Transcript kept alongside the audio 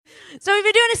So we've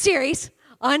been doing a series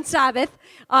on Sabbath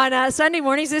on Sunday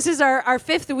mornings. This is our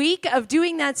fifth week of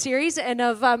doing that series and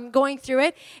of going through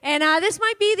it. And this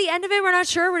might be the end of it. We're not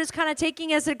sure. We're just kind of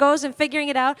taking as it goes and figuring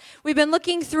it out. We've been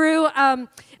looking through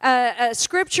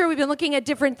scripture. We've been looking at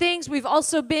different things. We've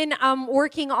also been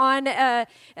working on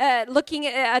looking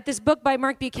at this book by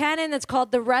Mark Buchanan that's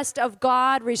called The Rest of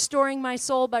God, Restoring My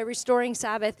Soul by Restoring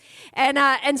Sabbath.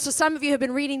 And so some of you have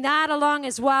been reading that along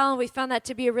as well, and we found that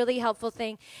to be a really helpful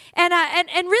thing. And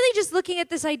really just looking at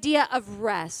this idea of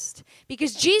rest.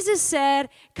 Because Jesus said,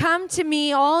 "Come to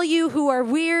me, all you who are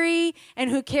weary and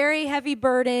who carry heavy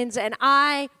burdens, and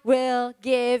I will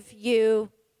give you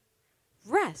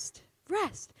rest."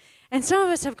 Rest. And some of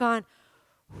us have gone,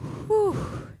 whew,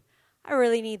 I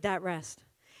really need that rest.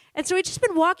 And so we've just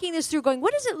been walking this through going,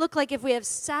 what does it look like if we have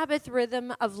Sabbath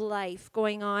rhythm of life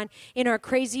going on in our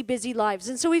crazy busy lives?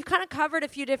 And so we've kind of covered a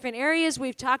few different areas.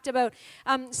 We've talked about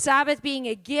Sabbath being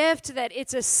a gift, that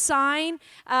it's a sign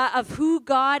of who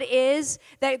God is,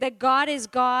 that God is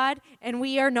God and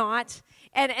we are not.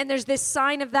 And there's this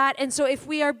sign of that. And so if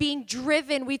we are being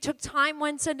driven, we took time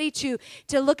one Sunday to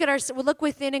look at look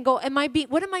within and go,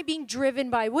 what am I being driven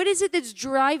by? What is it that's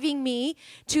driving me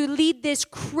to lead this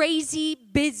crazy,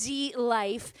 busy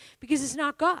life? Because it's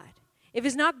not God. If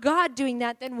it's not God doing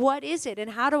that, then what is it?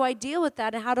 And how do I deal with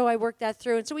that? And how do I work that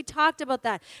through? And so we talked about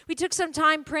that. We took some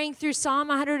time praying through Psalm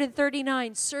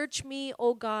 139. Search me,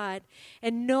 O God,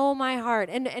 and know my heart.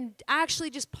 And actually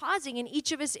just pausing in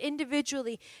each of us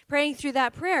individually, praying through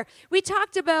that prayer. We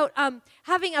talked about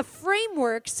having a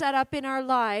framework set up in our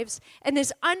lives and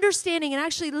this understanding and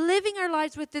actually living our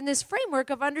lives within this framework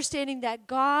of understanding that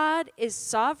God is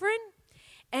sovereign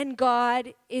and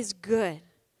God is good.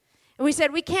 And we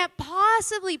said we can't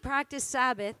possibly practice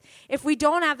Sabbath if we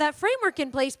don't have that framework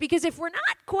in place, because if we're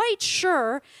not quite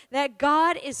sure that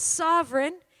God is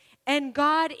sovereign and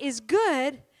God is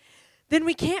good, then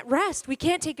we can't rest. We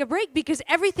can't take a break, because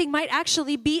everything might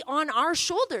actually be on our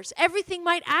shoulders. Everything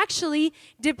might actually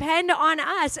depend on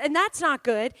us, and that's not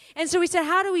good. And so we said,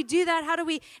 how do we do that?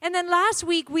 And then last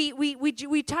week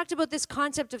we talked about this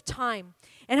concept of time.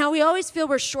 And how we always feel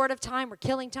we're short of time, we're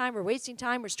killing time, we're wasting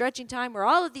time, we're stretching time, we're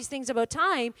all of these things about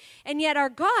time, and yet our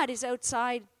God is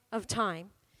outside of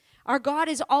time. Our God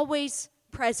is always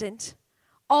present,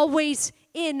 always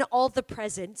in all the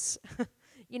presence,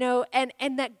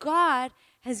 and that God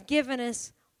has given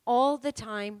us all the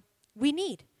time we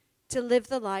need to live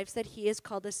the lives that He has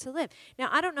called us to live. Now,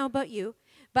 I don't know about you,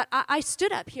 but I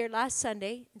stood up here last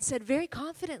Sunday and said very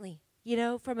confidently,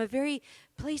 from a very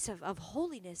place of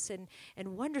holiness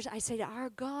and wonders, I say,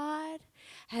 our God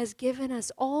has given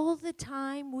us all the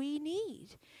time we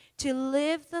need to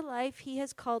live the life He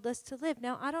has called us to live.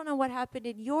 Now, I don't know what happened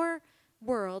in your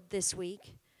world this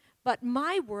week, but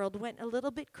my world went a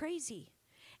little bit crazy.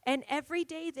 And every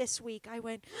day this week I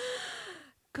went,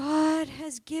 God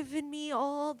has given me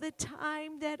all the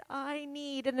time that I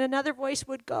need. And another voice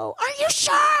would go, are you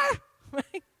sure?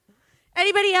 Right?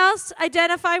 Anybody else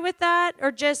identify with that,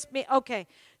 or just me? Okay.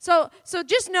 So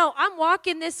just know I'm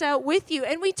walking this out with you.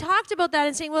 And we talked about that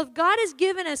and saying, well, if God has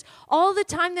given us all the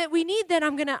time that we need, then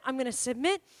I'm gonna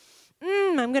submit.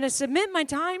 I'm going to submit my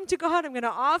time to God. I'm going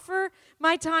to offer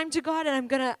my time to God, and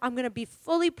I'm going to be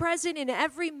fully present in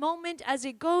every moment as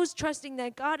it goes, trusting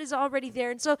that God is already there.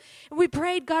 And so we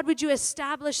prayed, God, would you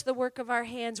establish the work of our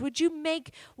hands? Would you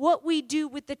make what we do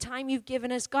with the time you've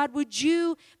given us? God, would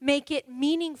you make it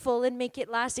meaningful and make it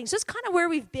lasting? So it's kind of where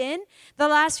we've been the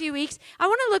last few weeks. I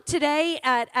want to look today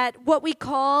at what we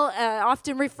call,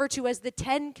 often referred to as the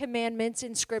 10 Commandments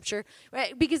in Scripture,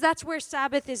 right? Because that's where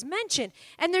Sabbath is mentioned.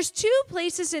 And there's two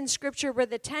places in Scripture where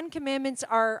the 10 Commandments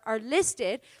are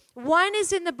listed. One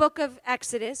is in the book of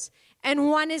Exodus, and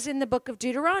one is in the book of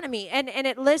Deuteronomy. And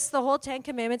it lists the whole 10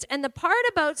 Commandments. And the part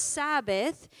about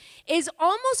Sabbath is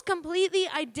almost completely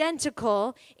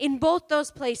identical in both those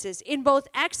places, in both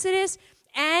Exodus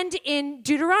and in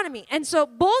Deuteronomy. And so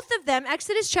both of them,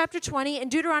 Exodus chapter 20 and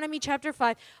Deuteronomy chapter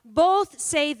 5, both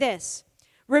say this: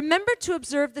 remember to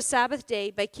observe the Sabbath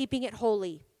day by keeping it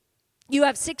holy. You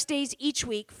have 6 days each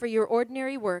week for your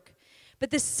ordinary work,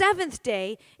 but the seventh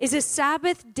day is a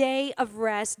Sabbath day of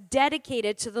rest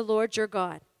dedicated to the Lord your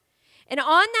God. And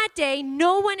on that day,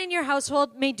 no one in your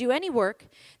household may do any work.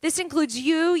 This includes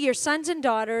you, your sons and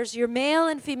daughters, your male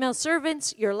and female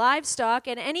servants, your livestock,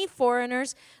 and any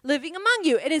foreigners living among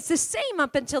you. And it's the same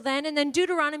up until then. And then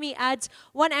Deuteronomy adds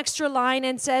one extra line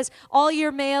and says, all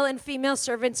your male and female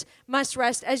servants must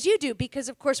rest as you do, because,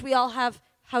 of course, we all have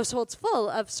households full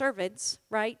of servants,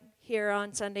 right, here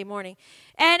on Sunday morning.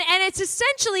 And it's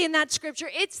essentially in that Scripture,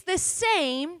 it's the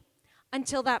same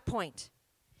until that point.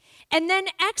 And then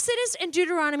Exodus and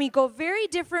Deuteronomy go very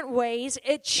different ways.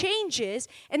 It changes,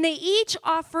 and they each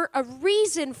offer a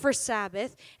reason for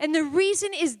Sabbath, and the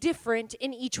reason is different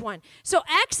in each one. So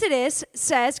Exodus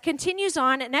continues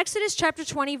on, and Exodus chapter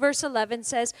 20, verse 11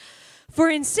 says, "For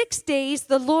in 6 days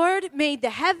the Lord made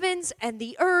the heavens and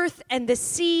the earth and the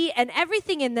sea and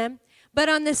everything in them, but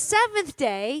on the seventh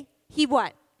day, he"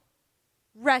 what?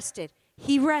 Rested.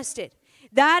 He rested.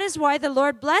 That is why the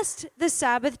Lord blessed the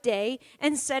Sabbath day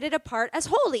and set it apart as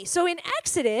holy. So in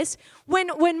Exodus, when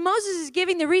Moses is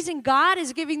giving the reason, God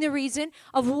is giving the reason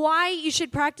of why you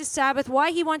should practice Sabbath,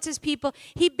 why he wants his people,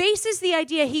 he bases the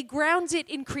idea, he grounds it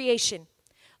in creation.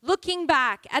 Looking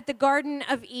back at the Garden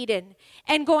of Eden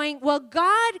and going, well,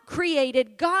 God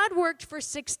created, God worked for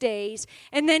 6 days,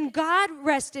 and then God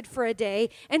rested for a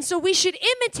day. And so we should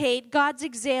imitate God's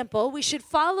example. We should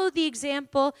follow the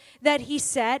example that he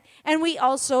set, and we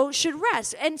also should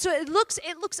rest. And so it looks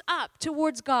up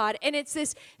towards God, and it's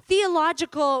this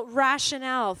theological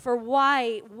rationale for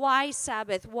why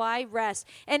Sabbath, why rest,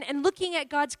 and looking at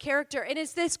God's character. And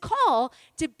it's this call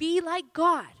to be like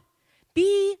God.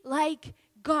 Be like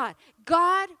God.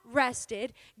 God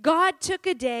rested. God took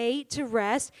a day to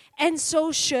rest, and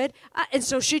so should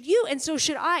you, and so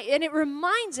should I. And it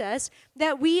reminds us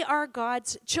that we are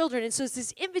God's children. And so it's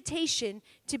this invitation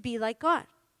to be like God.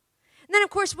 And then,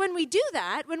 of course, when we do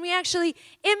that, when we actually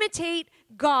imitate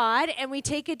God and we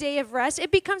take a day of rest, it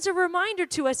becomes a reminder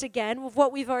to us again of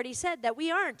what we've already said, that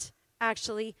we aren't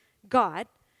actually God.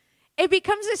 It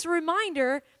becomes this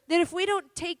reminder that if we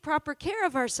don't take proper care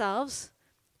of ourselves,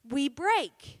 we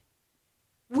break.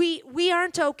 We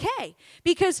aren't okay,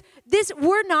 because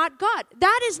we're not God.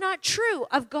 That is not true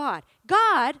of God.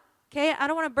 God, okay, I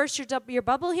don't want to burst your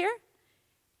bubble here.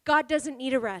 God doesn't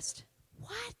need a rest.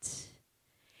 What?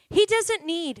 He doesn't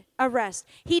need a rest.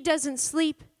 He doesn't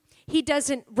sleep. He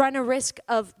doesn't run a risk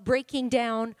of breaking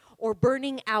down or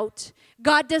burning out.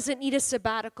 God doesn't need a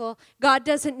sabbatical. God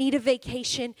doesn't need a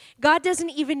vacation. God doesn't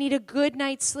even need a good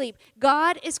night's sleep.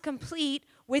 God is complete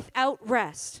without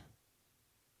rest,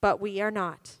 but we are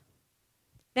not.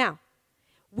 Now,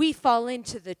 we fall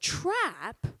into the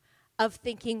trap of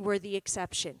thinking we're the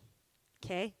exception,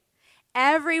 okay?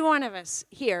 Every one of us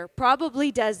here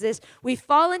probably does this. We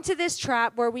fall into this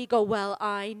trap where we go, well,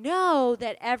 I know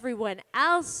that everyone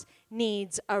else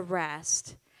needs a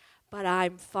rest, but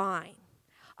I'm fine.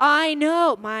 I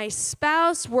know my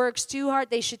spouse works too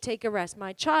hard. They should take a rest.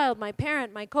 My child, my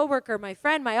parent, my coworker, my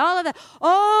friend, all of that.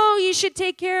 Oh, you should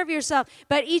take care of yourself.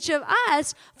 But each of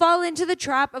us fall into the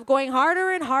trap of going harder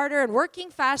and harder and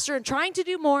working faster and trying to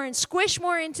do more and squish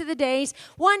more into the days,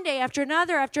 one day after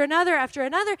another, after another, after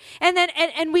another. And then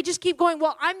and we just keep going,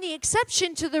 well, I'm the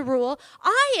exception to the rule.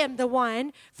 I am the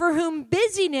one for whom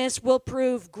busyness will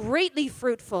prove greatly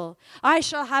fruitful. I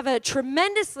shall have a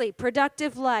tremendously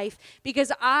productive life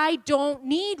because I don't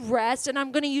need rest, and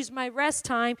I'm going to use my rest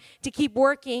time to keep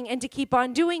working and to keep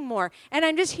on doing more. And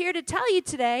I'm just here to tell you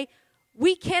today,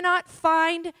 we cannot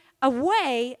find a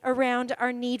way around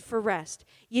our need for rest.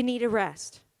 You need a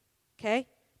rest, okay?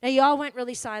 Now, you all went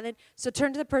really silent, so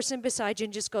turn to the person beside you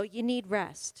and just go, you need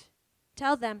rest.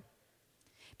 Tell them.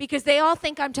 Because they all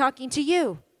think I'm talking to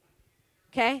you,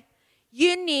 okay?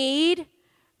 You need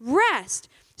rest.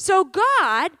 So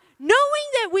God, knowing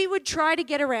that we would try to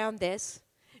get around this,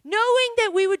 knowing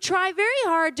that we would try very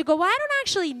hard to go, well, I don't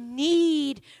actually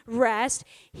need rest,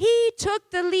 he took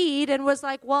the lead and was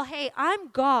like, well, hey, I'm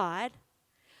God.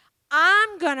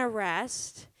 I'm going to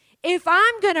rest. If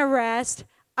I'm going to rest,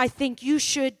 I think you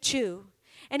should too.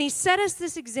 And he set us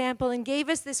this example and gave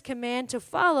us this command to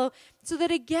follow so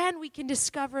that, again, we can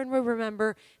discover and we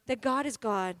remember that God is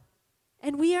God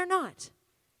and we are not.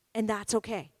 And that's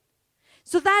okay.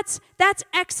 So that's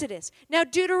Exodus. Now,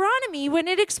 Deuteronomy, when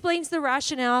it explains the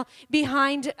rationale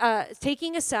behind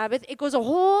taking a Sabbath, it goes a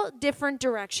whole different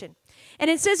direction.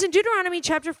 And it says in Deuteronomy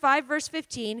chapter 5, verse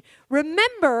 15,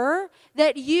 remember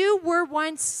that you were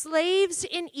once slaves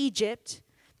in Egypt,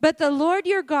 but the Lord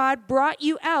your God brought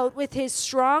you out with his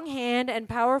strong hand and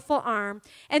powerful arm.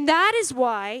 And that is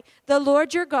why the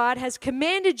Lord your God has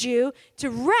commanded you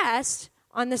to rest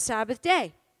on the Sabbath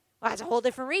day. Well, that's a whole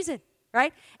different reason.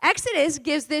 Right? Exodus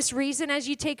gives this reason as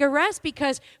you take a rest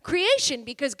because creation,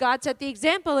 because God set the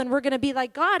example and we're going to be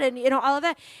like God and, all of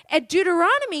that. And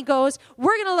Deuteronomy goes,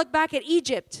 we're going to look back at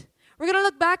Egypt. We're going to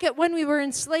look back at when we were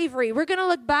in slavery. We're going to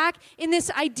look back in this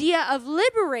idea of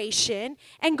liberation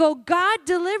and go, God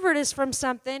delivered us from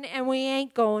something and we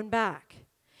ain't going back.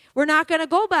 We're not going to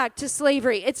go back to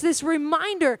slavery. It's this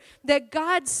reminder that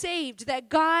God saved, that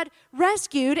God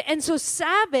rescued. And so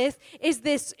Sabbath is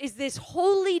this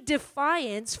holy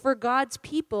defiance for God's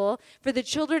people, for the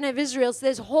children of Israel. It's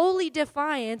this holy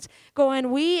defiance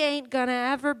going, we ain't going to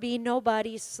ever be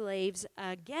nobody's slaves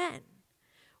again.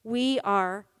 We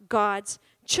are God's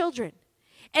children.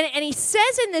 And he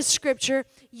says in this scripture,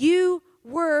 you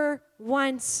were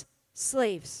once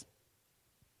slaves.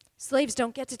 Slaves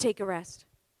don't get to take a rest.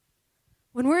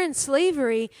 When we're in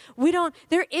slavery,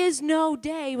 there is no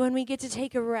day when we get to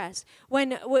take a rest.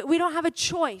 When we don't have a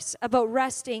choice about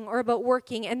resting or about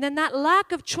working. And then that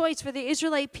lack of choice for the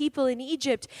Israelite people in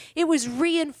Egypt, it was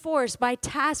reinforced by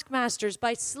taskmasters,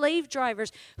 by slave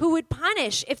drivers who would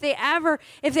punish if they ever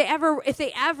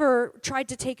tried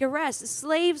to take a rest.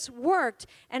 Slaves worked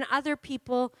and other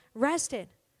people rested.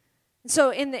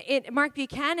 So Mark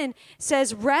Buchanan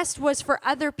says rest was for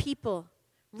other people.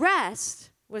 Rest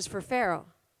was for Pharaoh.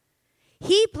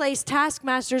 He placed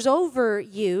taskmasters over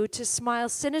you to smile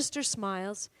sinister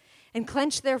smiles and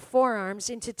clench their forearms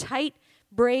into tight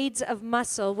braids of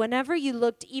muscle whenever you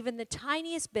looked even the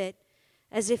tiniest bit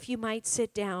as if you might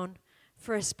sit down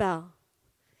for a spell.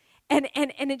 And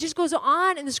it just goes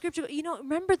on in the scripture.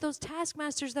 Remember those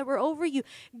taskmasters that were over you.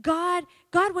 God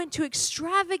went to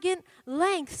extravagant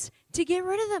lengths to get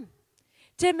rid of them,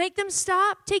 to make them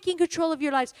stop taking control of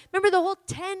your lives. Remember the whole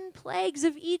 10 plagues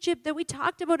of Egypt that we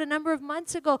talked about a number of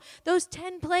months ago? Those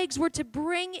 10 plagues were to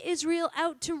bring Israel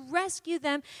out, to rescue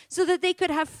them so that they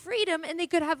could have freedom and they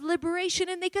could have liberation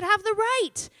and they could have the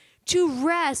right to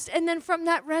rest. And then from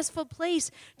that restful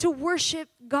place to worship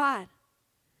God.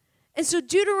 And so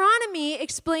Deuteronomy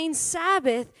explains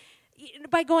Sabbath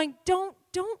by going, don't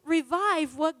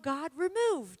revive what God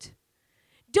removed.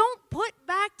 Don't put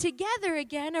back together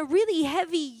again a really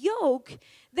heavy yoke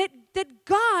that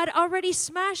God already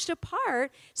smashed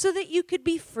apart so that you could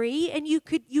be free and you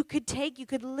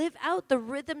could live out the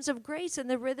rhythms of grace and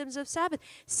the rhythms of Sabbath.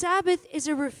 Sabbath is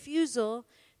a refusal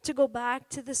to go back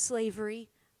to the slavery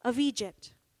of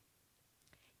Egypt.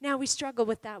 Now we struggle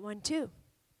with that one too.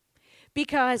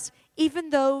 Because even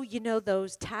though,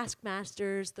 those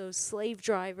taskmasters, those slave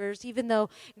drivers, even though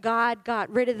God got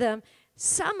rid of them,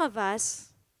 some of us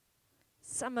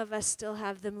still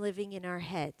have them living in our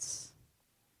heads.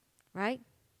 Right?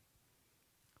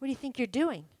 What do you think you're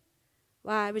doing?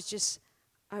 Well, I was just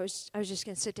going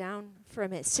to sit down for a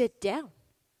minute. Sit down.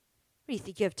 What do you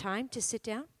think, you have time to sit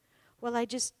down? Well,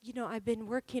 I've been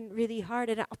working really hard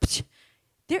and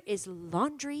there is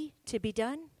laundry to be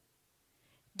done.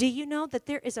 Do you know that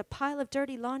there is a pile of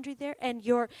dirty laundry there and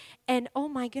oh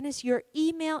my goodness, your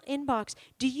email inbox?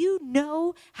 Do you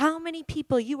know how many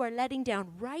people you are letting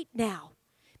down right now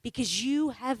because you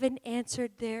haven't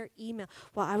answered their email?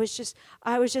 Well, I was just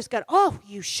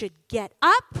you should get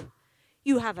up.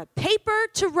 You have a paper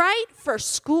to write for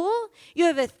school. You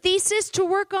have a thesis to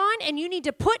work on, and you need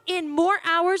to put in more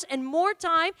hours and more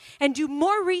time and do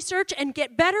more research and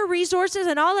get better resources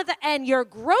and all of that. And your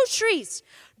groceries.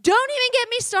 Don't even get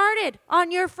me started on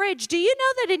your fridge. Do you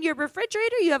know that in your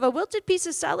refrigerator you have a wilted piece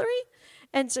of celery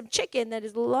and some chicken that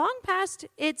is long past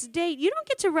its date? You don't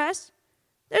get to rest.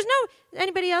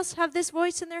 Anybody else have this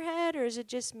voice in their head, or is it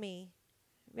just me?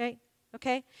 Right?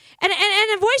 Okay? And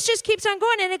the voice just keeps on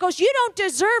going, and it goes, you don't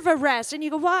deserve a rest. And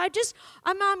you go, well,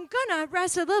 I'm gonna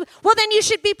rest a little bit. Well, then you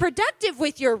should be productive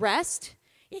with your rest.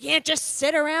 You can't just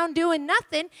sit around doing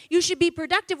nothing. You should be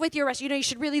productive with your rest. You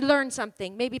should really learn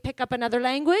something. Maybe pick up another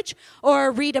language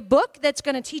or read a book that's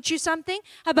going to teach you something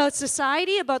about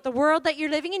society, about the world that you're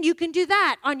living in. You can do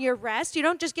that on your rest. You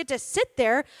don't just get to sit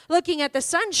there looking at the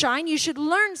sunshine. You should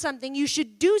learn something. You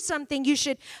should do something.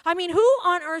 Who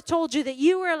on earth told you that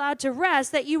you were allowed to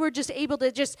rest, that you were just able to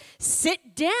just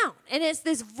sit down? And it's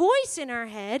this voice in our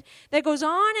head that goes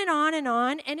on and on and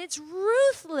on, and it's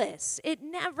ruthless. It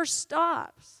never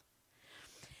stops.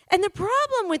 And the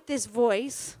problem with this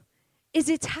voice is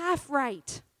it's half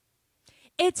right.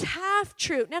 It's half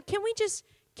true. Now,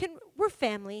 we're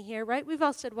family here, right? We've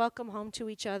all said welcome home to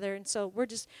each other, and so we're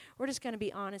just going to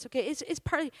be honest, okay? It's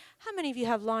partly, how many of you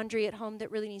have laundry at home that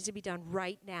really needs to be done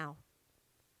right now?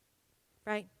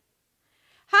 Right?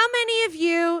 How many of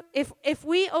you, if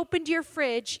we opened your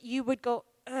fridge, you would go,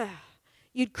 ugh,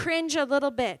 you'd cringe a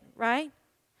little bit, right?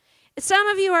 Some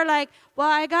of you are like, well,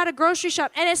 I got a grocery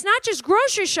shop. And it's not just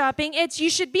grocery shopping. You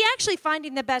should be actually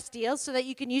finding the best deals so that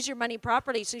you can use your money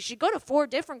properly. So you should go to 4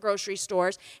 different grocery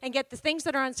stores and get the things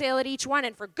that are on sale at each one.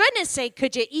 And for goodness sake,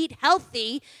 could you eat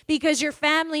healthy? Because your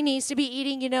family needs to be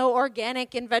eating,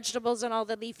 organic and vegetables and all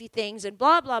the leafy things and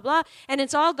blah, blah, blah. And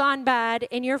it's all gone bad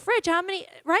in your fridge. How many,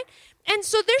 right? And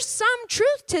so there's some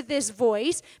truth to this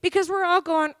voice because we're all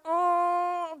going,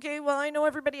 oh, okay, well, I know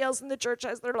everybody else in the church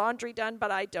has their laundry done,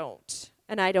 but I don't.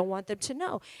 And I don't want them to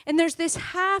know. And there's this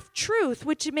half-truth,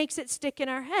 which makes it stick in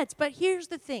our heads. But here's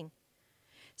the thing.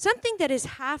 Something that is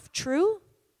half true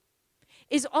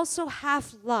is also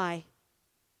half lie.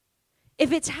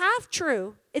 If it's half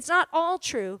true, it's not all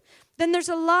true, then there's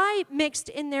a lie mixed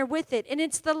in there with it. And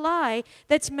it's the lie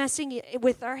that's messing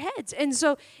with our heads. And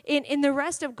so in the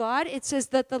rest of God, it says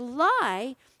that the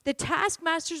lie the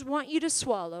taskmasters want you to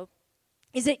swallow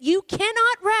is that you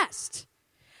cannot rest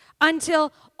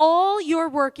until all your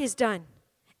work is done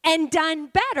and done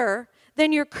better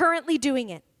than you're currently doing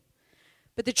it.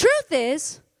 But the truth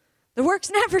is, the work's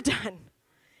never done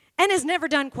and is never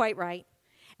done quite right.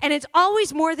 And it's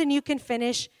always more than you can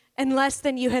finish and less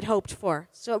than you had hoped for.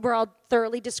 So we're all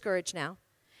thoroughly discouraged now.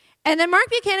 And then Mark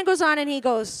Buchanan goes on and he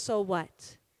goes, so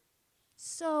what?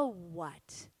 So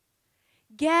what?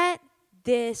 Get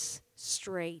this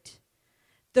straight.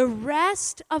 The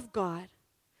rest of God,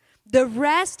 the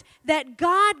rest that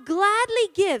God gladly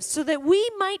gives so that we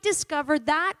might discover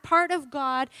that part of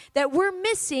God that we're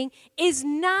missing is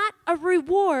not a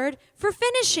reward for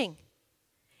finishing.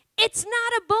 It's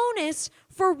not a bonus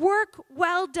for work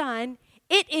well done.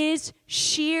 It is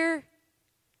sheer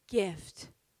gift.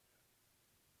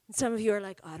 And some of you are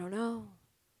like, I don't know.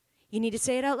 You need to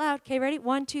say it out loud. Okay, ready?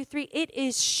 1, 2, 3. It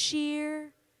is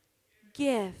sheer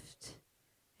gift.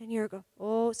 And you're going,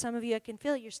 oh, some of you, I can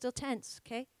feel it. You're still tense,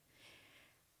 okay?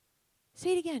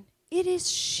 Say it again. It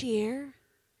is sheer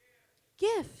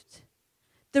gift.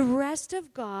 The rest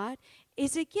of God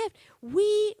is a gift.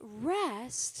 We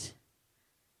rest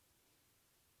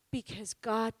because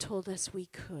God told us we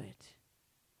could.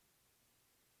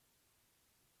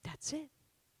 That's it.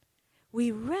 We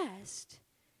rest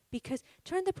because,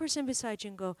 turn the person beside you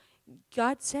and go,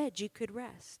 God said you could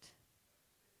rest.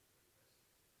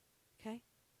 Okay?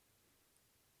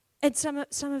 And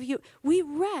some of you, we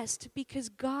rest because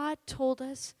God told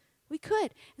us we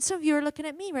could. And some of you are looking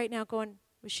at me right now going,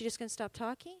 was she just going to stop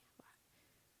talking?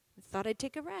 I thought I'd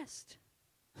take a rest.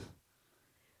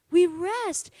 We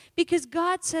rest because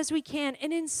God says we can.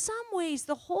 And in some ways,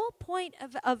 the whole point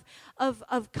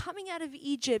of coming out of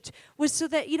Egypt was so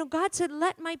that, God said,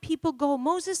 let my people go.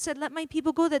 Moses said, let my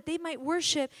people go that they might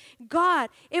worship God.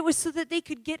 It was so that they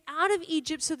could get out of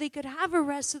Egypt, so they could have a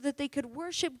rest, so that they could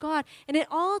worship God. And it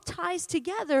all ties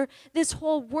together, this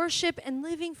whole worship and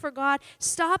living for God,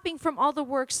 stopping from all the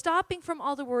work, stopping from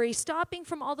all the worry, stopping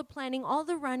from all the planning, all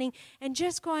the running, and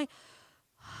just going,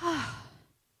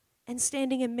 and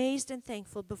standing amazed and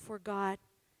thankful before God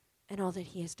and all that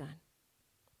He has done.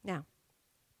 Now,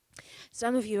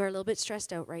 some of you are a little bit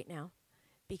stressed out right now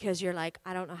because you're like,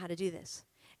 I don't know how to do this.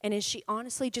 And is she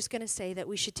honestly just going to say that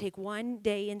we should take 1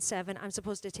 day in 7? I'm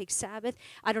supposed to take Sabbath.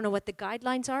 I don't know what the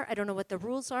guidelines are. I don't know what the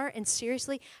rules are. And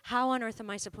seriously, how on earth am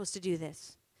I supposed to do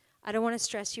this? I don't want to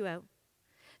stress you out.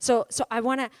 So I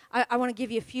want to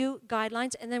give you a few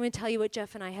guidelines, and then I'm going to tell you what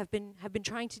Jeff and I have been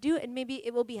trying to do, and maybe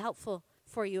it will be helpful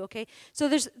for you, okay? So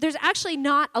there's actually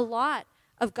not a lot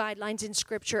of guidelines in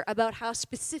Scripture about how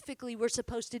specifically we're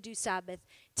supposed to do Sabbath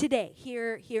today,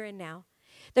 here and now.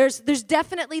 There's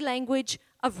definitely language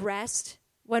of rest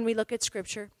when we look at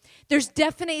Scripture. There's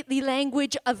definitely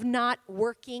language of not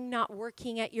working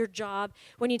at your job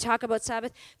when you talk about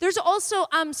Sabbath. There's also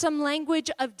some language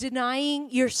of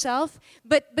denying yourself,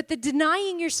 but the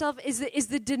denying yourself is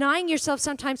the denying yourself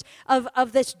sometimes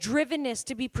of this drivenness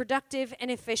to be productive and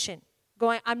efficient.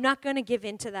 Going, I'm not going to give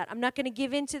in to that. I'm not going to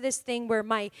give in to this thing where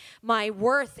my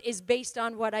worth is based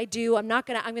on what I do. I'm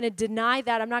going to deny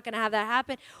that. I'm not going to have that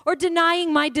happen. Or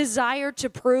denying my desire to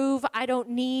prove I don't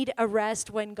need a rest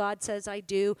when God says I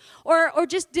do. Or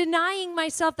just denying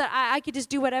myself that I could just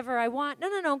do whatever I want.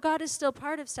 No. God is still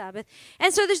part of Sabbath.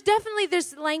 And so there's definitely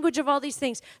this language of all these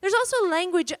things. There's also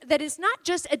language that is not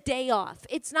just a day off.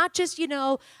 It's not just,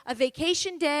 a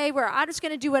vacation day where I'm just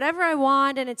going to do whatever I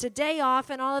want and it's a day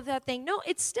off and all of that thing. No,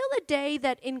 it's still a day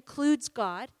that includes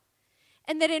God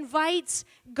and that invites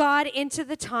God into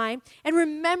the time and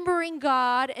remembering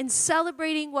God and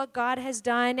celebrating what God has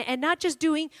done and not just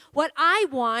doing what I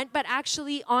want, but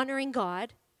actually honoring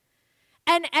God.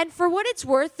 And for what it's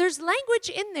worth, there's language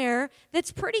in there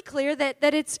that's pretty clear that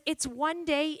it's 1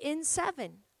 day in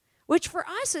 7, which for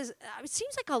us it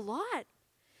seems like a lot.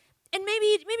 And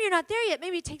maybe you're not there yet.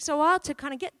 Maybe it takes a while to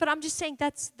kind of get, but I'm just saying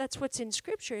that's what's in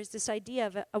Scripture is this idea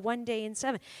of a 1 day in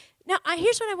 7. Now,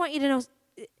 here's what I want you to know.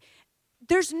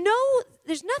 There's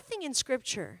nothing in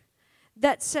Scripture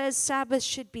that says Sabbath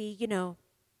should be,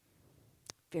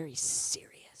 very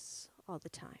serious all the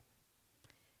time,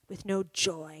 with no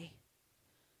joy,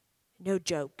 no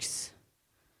jokes,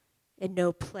 and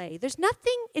no play. There's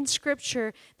nothing in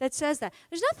Scripture that says that.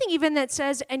 There's nothing even that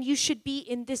says, and you should be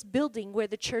in this building where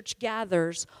the church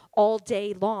gathers all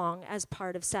day long as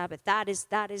part of Sabbath. That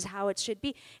is how it should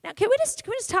be. Now, can we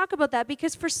just talk about that?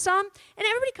 Because for some, and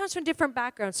everybody comes from different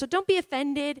backgrounds, so don't be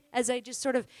offended as I just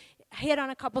sort of hit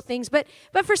on a couple things. But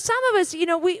for some of us,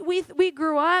 we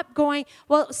grew up going,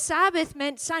 well, Sabbath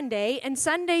meant Sunday, and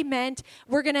Sunday meant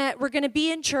we're gonna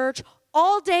be in church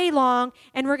all day long,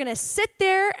 and we're going to sit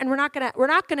there, and we're not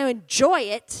going to enjoy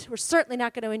it. We're certainly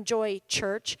not going to enjoy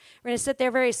church. We're going to sit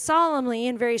there very solemnly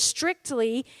and very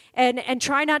strictly and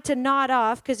try not to nod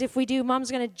off, because if we do, Mom's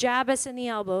going to jab us in the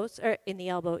elbows, or in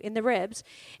the ribs.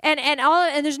 And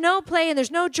there's no play, and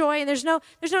there's no joy, and there's no, and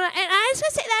I was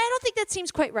going to say that I don't think that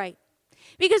seems quite right.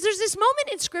 Because there's this moment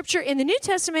in Scripture in the New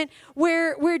Testament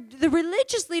where the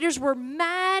religious leaders were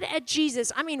mad at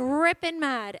Jesus. I mean, ripping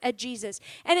mad at Jesus.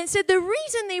 And it said the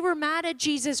reason they were mad at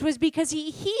Jesus was because he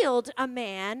healed a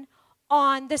man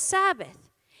on the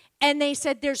Sabbath. And they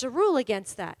said there's a rule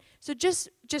against that. So just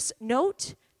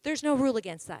note, there's no rule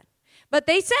against that. But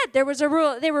they said there was a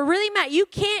rule. They were really mad. You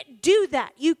can't do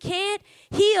that. You can't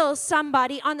heal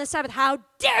somebody on the Sabbath. How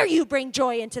dare you bring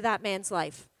joy into that man's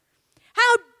life?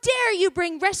 How dare you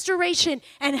bring restoration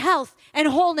and health and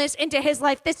wholeness into his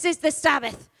life? This is the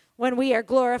Sabbath when we are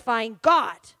glorifying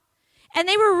God. And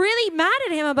they were really mad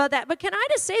at him about that. But can I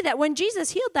just say that when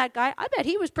Jesus healed that guy, I bet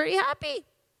he was pretty happy.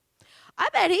 I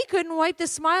bet he couldn't wipe the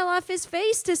smile off his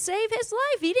face to save his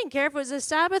life. He didn't care if it was the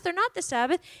Sabbath or not the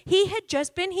Sabbath. He had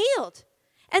just been healed.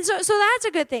 And so that's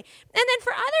a good thing. And then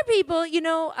for other people,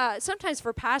 sometimes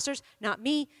for pastors, not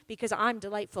me because I'm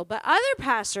delightful, but other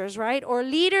pastors, right, or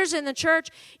leaders in the church,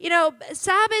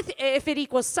 Sabbath, if it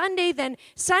equals Sunday, then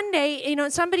Sunday,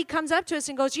 somebody comes up to us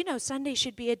and goes, Sunday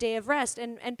should be a day of rest.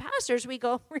 And pastors, we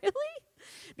go, really?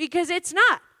 Because it's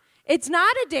not. It's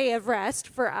not a day of rest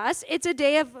for us. It's a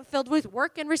day filled with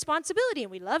work and responsibility.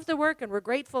 And we love the work and we're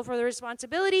grateful for the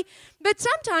responsibility. But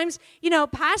sometimes,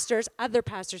 other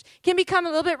pastors, can become a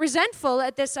little bit resentful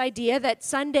at this idea that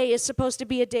Sunday is supposed to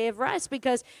be a day of rest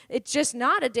because it's just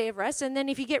not a day of rest. And then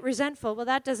if you get resentful, well,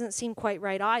 that doesn't seem quite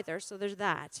right either. So there's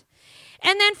that.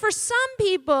 And then for some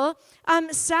people,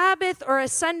 Sabbath or a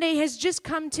Sunday has just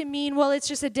come to mean, well, it's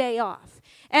just a day off.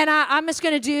 And I'm just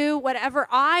going to do whatever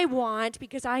I want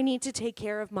because I need to take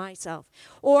care of myself.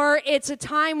 Or it's a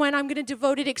time when I'm going to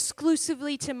devote it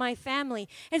exclusively to my family.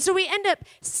 And so we end up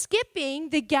skipping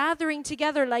the gathering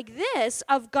together like this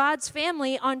of God's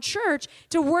family on church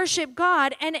to worship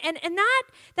God. And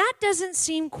that doesn't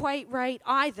seem quite right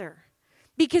either.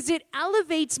 Because it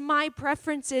elevates my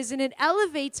preferences and it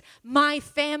elevates my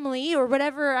family or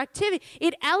whatever activity.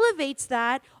 It elevates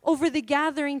that over the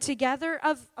gathering together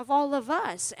of all of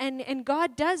us. And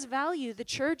God does value the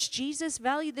church. Jesus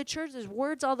valued the church. There's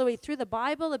words all the way through the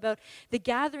Bible about the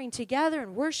gathering together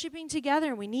and worshiping together,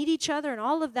 and we need each other and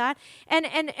all of that. And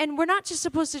we're not just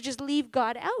supposed to just leave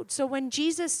God out. So when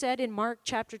Jesus said in Mark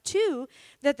chapter 2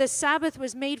 that the Sabbath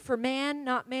was made for man,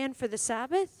 not man for the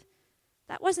Sabbath,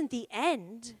 that wasn't the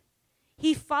end.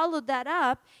 He followed that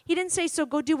up. He didn't say, so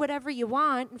go do whatever you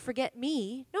want and forget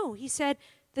me. No, he said,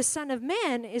 the Son of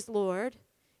Man is Lord,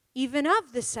 even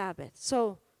of the Sabbath.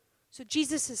 So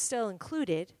Jesus is still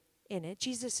included in it.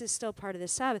 Jesus is still part of the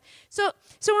Sabbath. So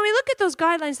when we look at those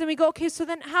guidelines, then we go, okay, so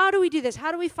then how do we do this?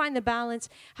 How do we find the balance?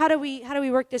 How do we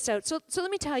work this out? So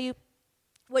let me tell you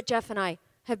what Jeff and I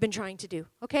have been trying to do,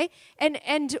 okay?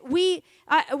 And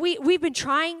we've been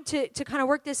trying to kind of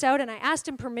work this out, and I asked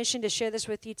him permission to share this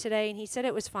with you today, and he said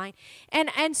it was fine.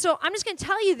 And so I'm just going to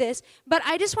tell you this, but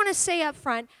I just want to say up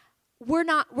front, we're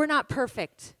not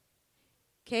perfect,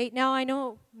 okay? Now, I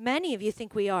know many of you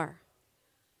think we are.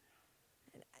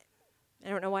 I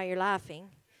don't know why you're laughing.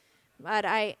 But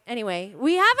anyway,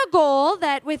 we have a goal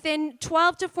that within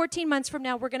 12 to 14 months from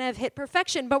now, we're going to have hit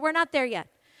perfection, but we're not there yet.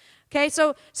 Okay,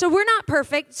 so we're not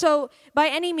perfect, so by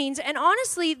any means. And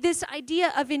honestly, this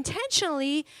idea of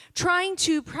intentionally trying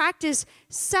to practice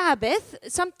Sabbath,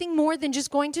 something more than just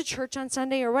going to church on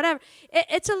Sunday or whatever,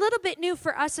 it's a little bit new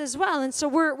for us as well. And so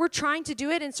we're trying to do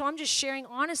it. And so I'm just sharing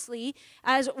honestly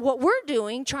as what we're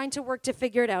doing, trying to work to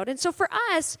figure it out. And so for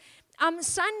us,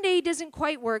 Sunday doesn't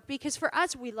quite work because for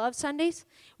us, we love Sundays.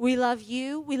 We love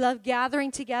you. We love gathering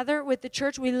together with the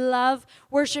church. We love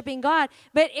worshiping God.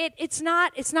 But it's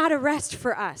not a rest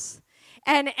for us.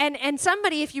 And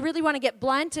somebody, if you really want to get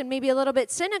blunt and maybe a little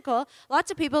bit cynical, lots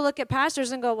of people look at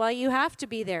pastors and go, well, you have to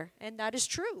be there. And that is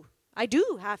true. I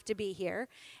do have to be here,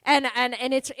 and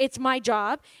it's my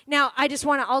job. Now, I just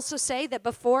want to also say that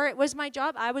before it was my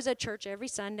job, I was at church every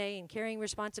Sunday and carrying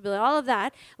responsibility, all of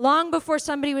that, long before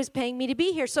somebody was paying me to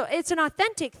be here. So it's an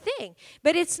authentic thing,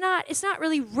 but it's not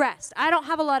really rest. I don't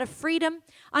have a lot of freedom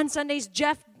on Sundays.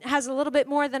 Jeff has a little bit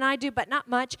more than I do, but not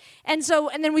much. And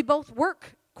then we both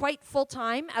work quite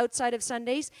full-time outside of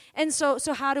Sundays. And so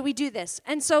how do we do this?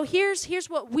 And so here's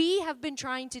what we have been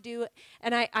trying to do,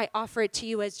 and I offer it to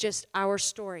you as just our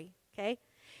story, okay?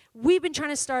 We've been trying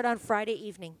to start on Friday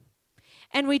evening.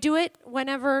 And we do it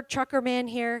whenever Trucker Man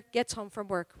here gets home from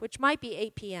work, which might be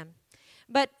 8 p.m.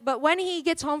 But when he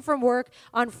gets home from work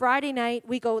on Friday night,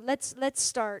 we go, let's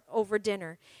start over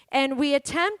dinner. And we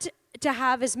attempt to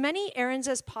have as many errands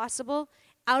as possible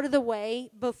out of the way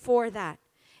before that.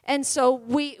 And so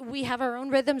we have our own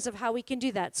rhythms of how we can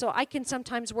do that. So I can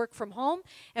sometimes work from home,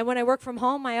 and when I work from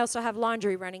home, I also have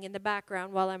laundry running in the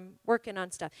background while I'm working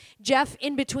on stuff. Jeff,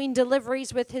 in between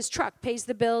deliveries with his truck, pays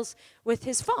the bills with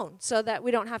his phone so that we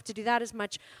don't have to do that as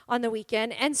much on the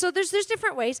weekend. And so there's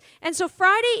different ways. And so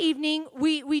Friday evening,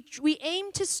 we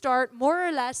aim to start more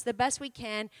or less the best we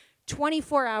can,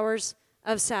 24 hours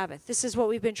of Sabbath. This is what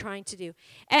we've been trying to do.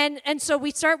 And so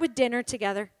we start with dinner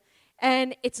together.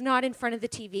 And it's not in front of the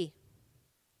TV.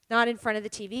 Not in front of the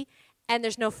TV. And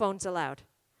there's no phones allowed.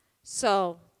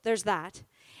 So there's that.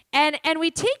 And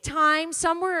we take time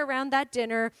somewhere around that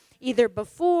dinner, either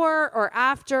before or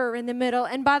after or in the middle.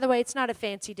 And by the way, it's not a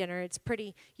fancy dinner. It's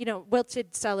pretty,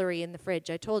 wilted celery in the fridge,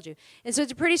 I told you. And so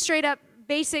it's a pretty straight up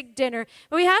basic dinner.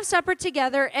 But we have supper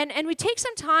together, and we take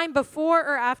some time before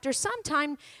or after,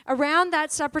 sometime around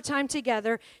that supper time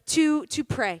together to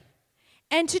pray.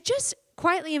 And to just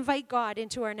quietly invite God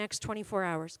into our next 24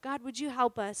 hours. God, would you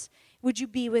help us? Would you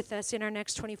be with us in our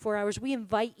next 24 hours? We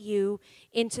invite you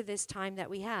into this time that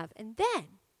we have. And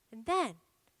then,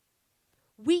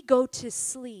 we go to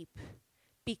sleep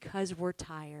because we're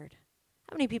tired.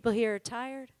 How many people here are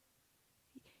tired?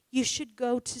 You should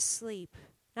go to sleep.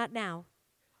 Not now.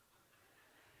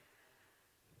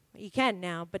 You can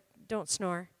now, but don't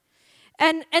snore.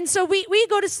 And so we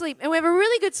go to sleep, and we have a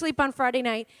really good sleep on Friday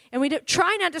night, and we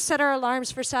try not to set our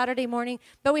alarms for Saturday morning,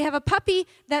 but we have a puppy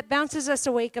that bounces us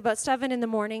awake about 7 in the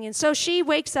morning, and so she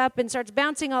wakes up and starts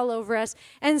bouncing all over us,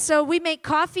 and so we make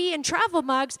coffee and travel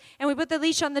mugs, and we put the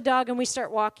leash on the dog, and we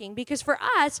start walking, because for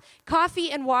us, coffee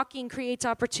and walking creates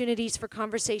opportunities for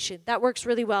conversation. That works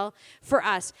really well for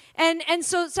us. And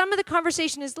so some of the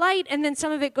conversation is light, and then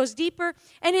some of it goes deeper,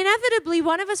 and inevitably,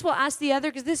 one of us will ask the other,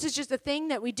 because this is just a thing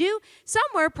that we do.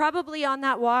 Somewhere, probably on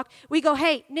that walk, we go,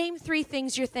 hey, name 3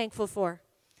 things you're thankful for.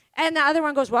 And the other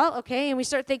one goes, well, okay. And we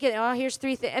start thinking, oh, here's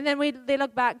 3 things. And then they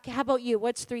look back, how about you?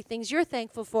 What's 3 things you're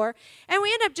thankful for? And we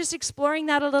end up just exploring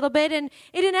that a little bit. And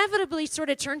it inevitably sort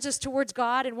of turns us towards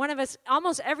God. And one of us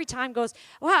almost every time goes,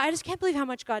 wow, I just can't believe how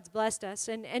much God's blessed us.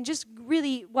 And just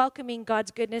really welcoming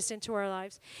God's goodness into our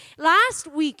lives. Last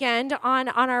weekend on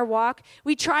our walk,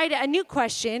 we tried a new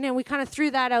question. And we kind of threw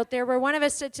that out there where one of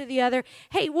us said to the other,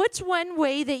 hey, what's one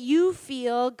way that you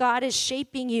feel God is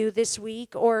shaping you this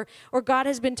week? Or God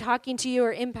has been talking to you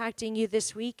or impacting you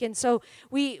this week? And so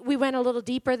we went a little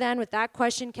deeper then with that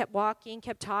question, kept walking,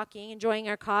 kept talking, enjoying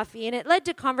our coffee, and it led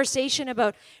to conversation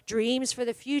about dreams for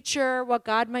the future, what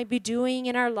God might be doing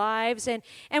in our lives, and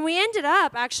we ended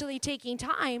up actually taking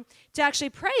time to actually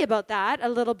pray about that a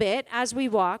little bit as we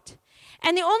walked.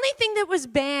 And the only thing that was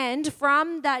banned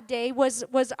from that day was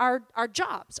our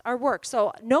jobs, our work.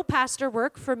 So no pastor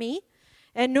work for me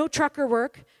and no trucker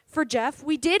work for Jeff.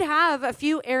 We did have a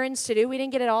few errands to do. We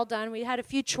didn't get it all done. We had a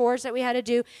few chores that we had to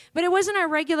do, but it wasn't our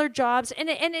regular jobs, and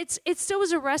it still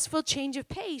was a restful change of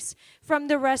pace from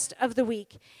the rest of the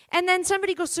week. And then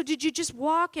somebody goes, so did you just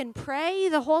walk and pray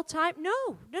the whole time?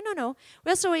 No.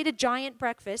 We also ate a giant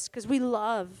breakfast because we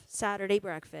love Saturday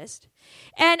breakfast.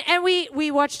 And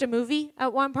we watched a movie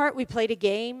at one part. We played a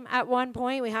game at one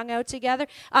point. We hung out together.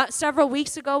 Several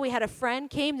weeks ago, we had a friend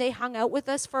came. They hung out with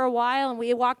us for a while, and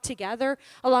we walked together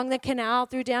along the canal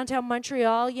through downtown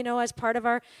Montreal, as part of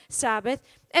our Sabbath.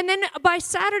 And then by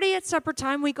Saturday at supper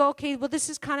time, we go, okay, well, this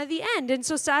is kind of the end. And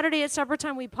so Saturday at supper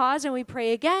time, we pause and we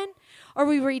pray again, or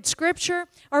we read scripture,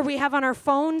 or we have on our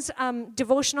phones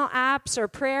devotional apps or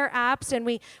prayer apps, and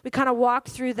we kind of walk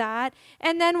through that.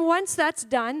 And then once that's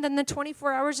done, then the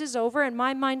 24 hours is over, and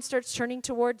my mind starts turning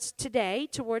towards today,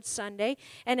 towards Sunday,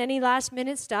 and any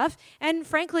last-minute stuff. And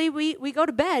frankly, we go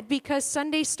to bed because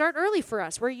Sundays start early for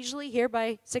us. We're usually here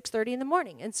by 6:30 in the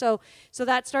morning. And so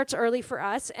that starts early for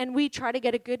us, and we try to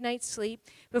get a good night's sleep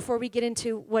before we get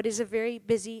into what is a very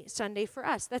busy Sunday for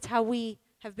us. That's how we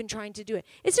have been trying to do it.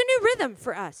 It's a new rhythm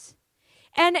for us.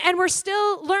 And we're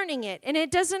still learning it, and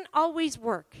it doesn't always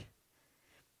work.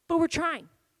 but we're trying.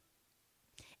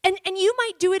 And you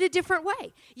might do it a different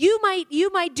way. You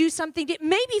might do something,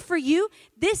 maybe for you,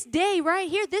 this day right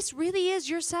here, this really is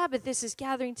your Sabbath. This is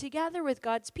gathering together with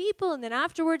God's people, and then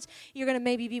afterwards, you're going to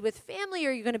maybe be with family,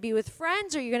 or you're going to be with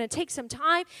friends, or you're going to take some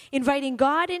time inviting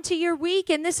God into your week,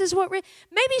 and this is what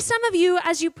maybe some of you,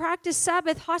 as you practice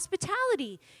Sabbath,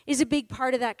 hospitality is a big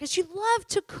part of that, because you love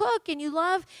to cook, and you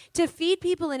love to feed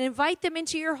people and invite them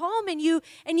into your home, and you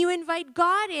invite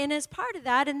God in as part of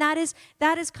that, and that is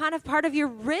kind of part of your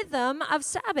rhythm of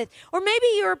Sabbath. Or maybe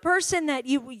you're a person that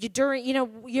you during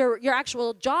your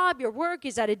actual job, your work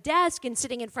is at a desk and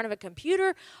sitting in front of a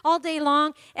computer all day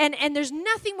long, and there's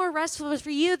nothing more restful for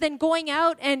you than going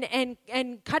out and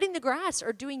cutting the grass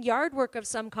or doing yard work of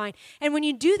some kind. And when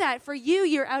you do that, for you,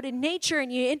 you're out in nature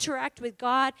and you interact with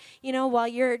God, while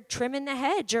you're trimming the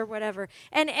hedge or whatever.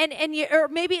 Or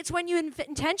maybe it's when you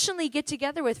intentionally get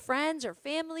together with friends or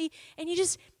family, and you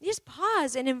just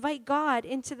pause and invite God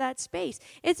into that space.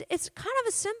 It's kind of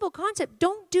a simple concept.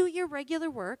 Don't do your regular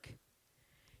work.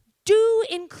 Do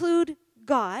include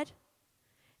God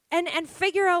and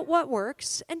figure out what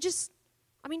works, and just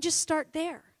start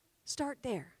there. Start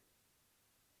there.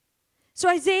 So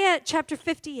Isaiah chapter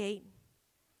 58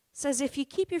 says, if you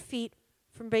keep your feet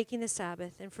from breaking the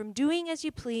Sabbath and from doing as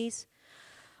you please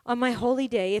on my holy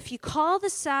day, if you call the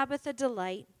Sabbath a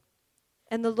delight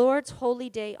and the Lord's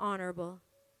holy day honorable,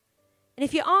 and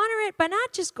if you honor it by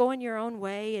not just going your own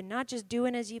way and not just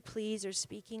doing as you please or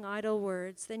speaking idle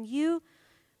words, then you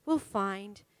will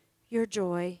find your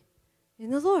joy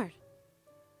in the Lord.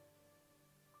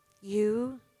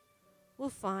 You will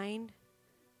find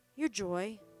your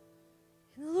joy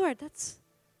in the Lord. That's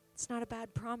not a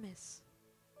bad promise.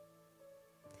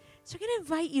 So I'm going to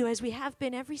invite you, as we have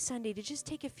been every Sunday, to just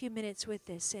take a few minutes with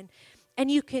this,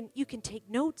 and you can take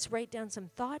notes, write down some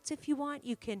thoughts if you want.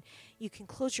 You can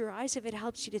close your eyes if it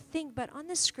helps you to think. But on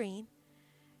the screen,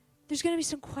 there's going to be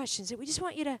some questions that we just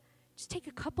want you to just take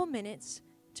a couple minutes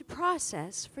to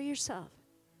process for yourself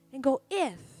and go,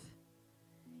 if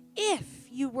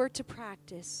you were to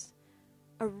practice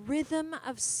a rhythm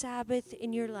of Sabbath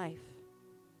in your life,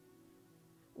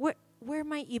 where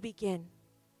might you begin?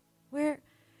 Where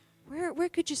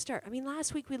could you start?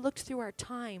 Last week we looked through our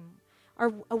time,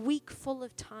 a week full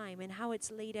of time, and how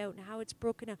it's laid out and how it's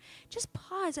broken out. Just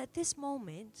pause at this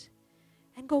moment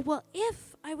and go, well,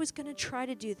 if I was going to try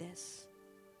to do this,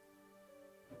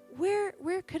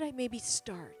 where could I maybe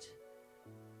start?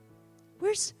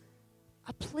 Where's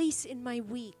a place in my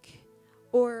week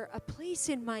or a place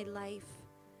in my life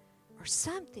or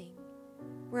something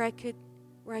where I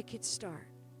could start?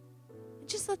 And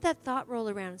just let that thought roll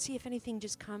around and see if anything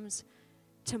just comes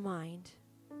to mind.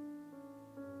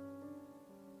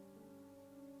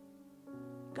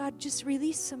 God, just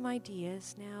release some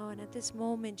ideas now, and at this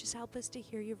moment, just help us to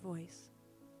hear your voice.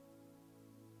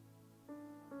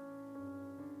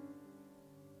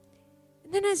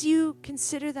 And then as you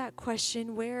consider that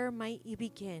question, where might you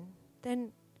begin?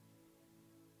 Then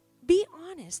be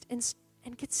honest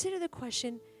and consider the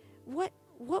question, what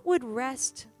would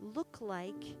rest look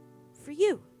like for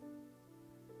you?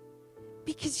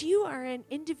 Because you are an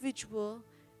individual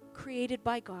created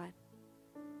by God.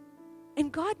 And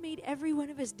God made every one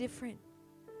of us different.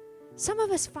 Some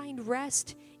of us find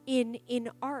rest in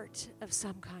art of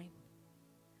some kind.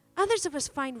 Others of us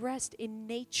find rest in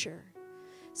nature.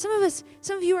 Some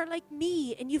of you are like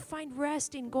me, and you find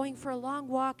rest in going for a long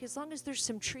walk. As long as there's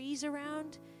some trees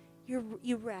around,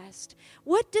 you rest.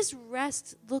 What does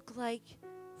rest look like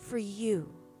for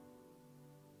you?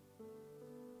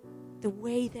 The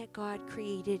way that God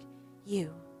created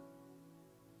you.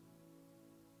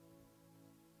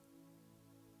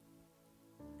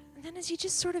 And then as you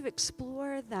just sort of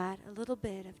explore that a little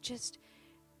bit of just,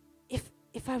 if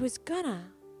I was gonna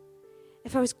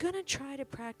try to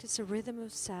practice a rhythm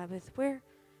of Sabbath, where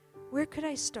could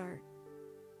I start?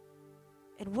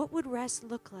 And what would rest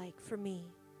look like for me?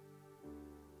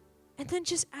 And then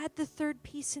just add the third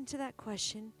piece into that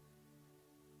question.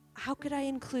 How could I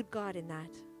include God in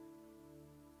that?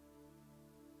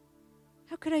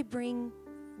 How could I bring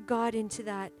God into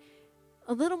that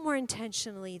a little more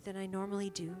intentionally than I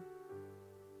normally do?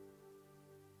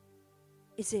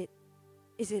 Is it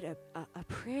a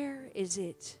prayer? Is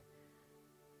it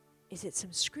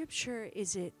some scripture?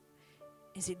 Is it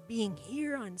being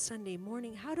here on Sunday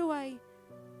morning?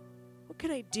 What could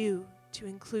I do to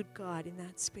include God in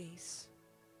that space?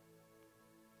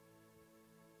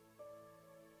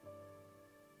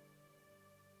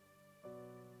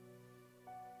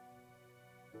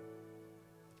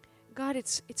 God,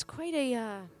 it's quite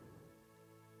a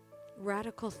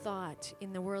radical thought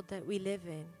in the world that we live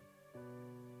in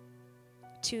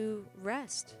to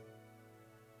rest,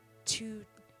 to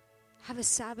have a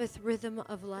Sabbath rhythm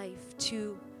of life,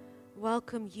 to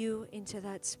welcome you into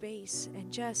that space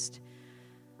and just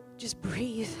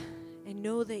breathe and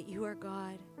know that you are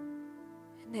God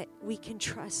and that we can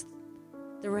trust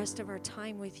the rest of our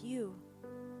time with you.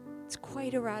 It's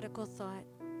quite a radical thought.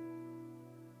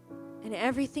 And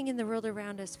everything in the world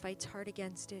around us fights hard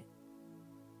against it.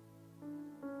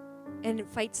 And it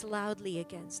fights loudly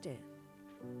against it.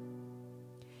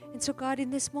 And so God, in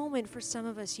this moment, for some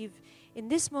of us, in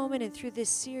this moment and through this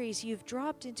series, you've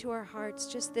dropped into our hearts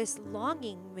just this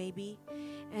longing maybe,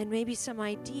 and maybe some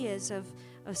ideas of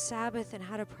Sabbath and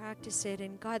how to practice it.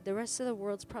 And God, the rest of the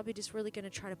world's probably just really going to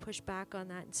try to push back on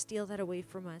that and steal that away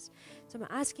from us. So I'm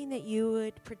asking that you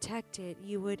would protect it.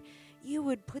 You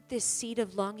would put this seed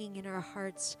of longing in our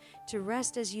hearts to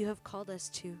rest as you have called us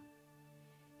to,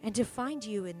 and to find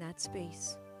you in that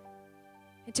space,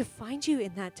 and to find you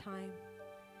in that time,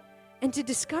 and to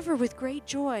discover with great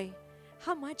joy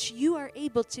how much you are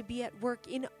able to be at work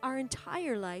in our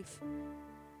entire life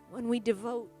when we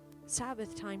devote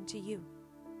Sabbath time to you.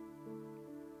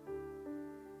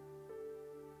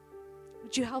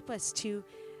 Would you help us to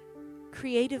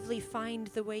creatively find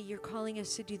the way you're calling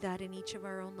us to do that in each of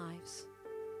our own lives?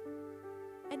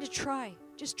 And to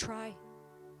just try.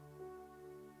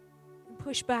 And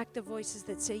push back the voices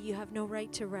that say you have no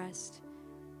right to rest.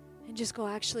 And just go,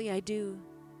 actually, I do.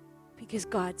 Because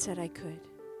God said I could.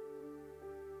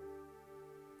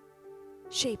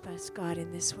 Shape us, God,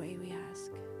 in this way, we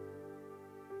ask.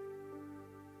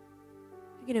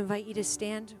 I'm going to invite you to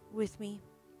stand with me.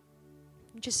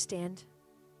 Just stand.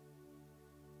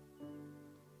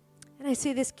 And I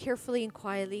say this carefully and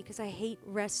quietly because I hate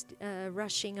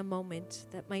rushing a moment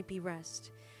that might be rest.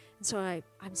 And so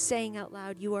I'm saying out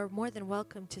loud, you are more than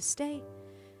welcome to stay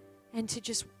and to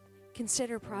just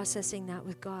consider processing that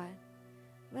with God.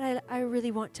 But I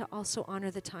really want to also honor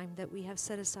the time that we have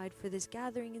set aside for this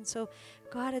gathering. And so,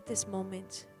 God, at this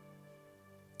moment,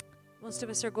 most of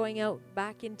us are going out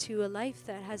back into a life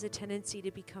that has a tendency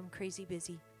to become crazy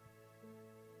busy.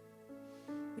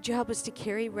 Would you help us to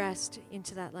carry rest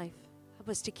into that life? Help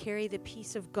us to carry the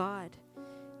peace of God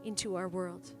into our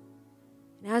world.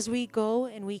 And as we go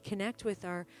and we connect with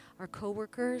our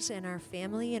coworkers and our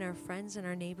family and our friends and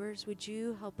our neighbors, would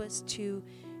you help us to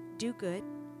do good?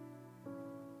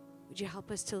 Would you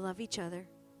help us to love each other?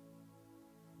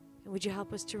 And would you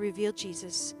help us to reveal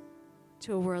Jesus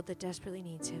to a world that desperately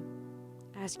needs him?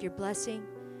 I ask your blessing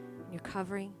and your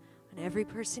covering on every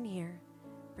person here.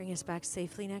 Bring us back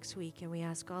safely next week. And we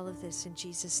ask all of this in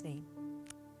Jesus' name.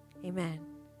 Amen.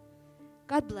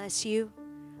 God bless you.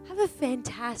 Have a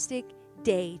fantastic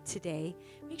day today.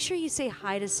 Make sure you say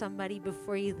hi to somebody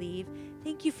before you leave.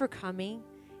 Thank you for coming.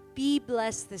 Be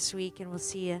blessed this week, and we'll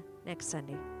see you next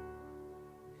Sunday.